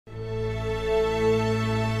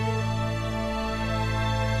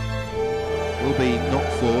will be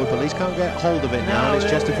knocked forward, but Leeds can't get hold of it now, and it's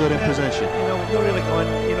Chesterfield in possession. You know, we've not really gone.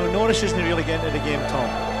 You know, Norris isn't really getting into the game, Tom.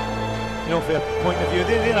 You know, from a point of view,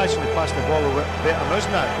 they're actually passed the ball a bit better than us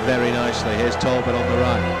now. Very nicely. Here's Talbot on the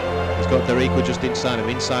right. He's got Derico just inside him,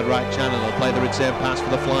 inside right channel. He'll play the return pass for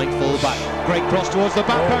the flying fullback. Great cross towards the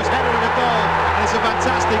back post, header and a goal. And it's a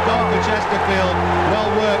fantastic goal for Chesterfield. Well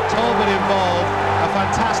worked, Talbot involved. A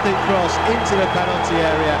fantastic cross into the penalty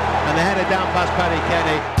area, and the header down past Paddy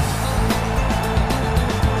Kenny.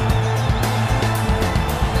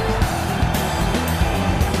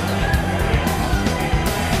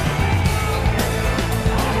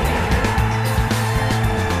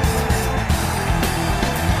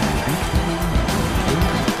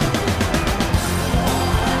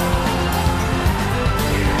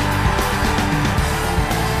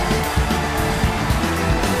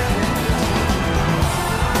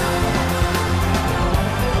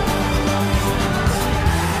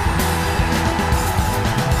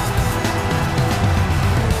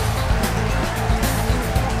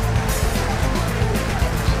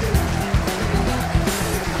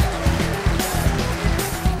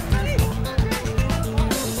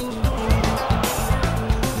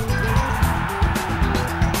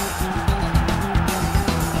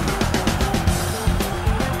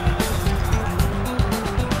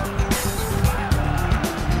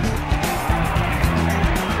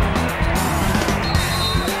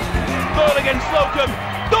 Against Slocum,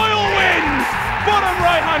 Doyle wins! Bottom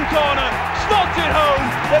right hand corner, slots it home,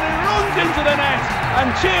 then he runs into the net and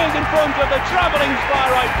cheers in front of the travelling far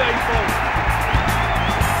right faithful.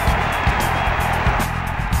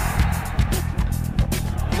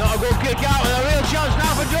 Not a good kick out and a real chance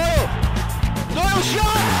now for Doyle. Doyle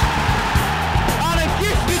shot! And a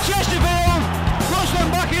gift to Chesterfield, puts them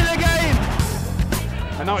back in the game.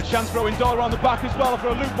 And now a chance for Eoin Doyle around the back as well for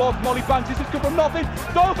a loop ball from Ollie Banks. This has come from nothing.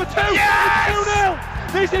 Doyle for two. Yes! It's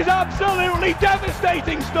 2-0. This is absolutely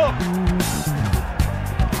devastating stuff.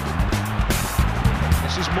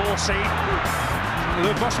 This is Morsey.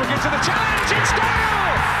 The Boswick into the challenge. It's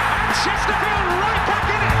Doyle. And Chesterfield right back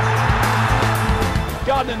in it.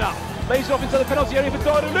 Gardner now lays it off into the penalty area for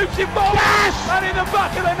Doyle, who loops it forward. Yes! And in the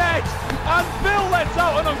back of the net. And Bill lets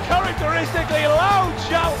out an uncharacteristically loud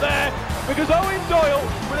shout there, because Eoin Doyle,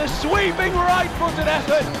 with a sweeping right-footed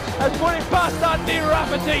effort, has put it past Andy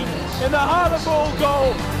Rafferty in the Hartlepool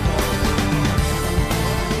goal.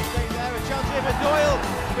 There, a chance here for Doyle,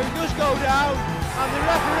 who does go down, and the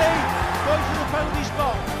referee goes to the penalty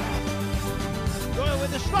spot. Doyle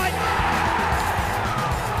with the strike.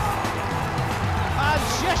 And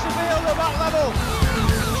Chesterfield at that level.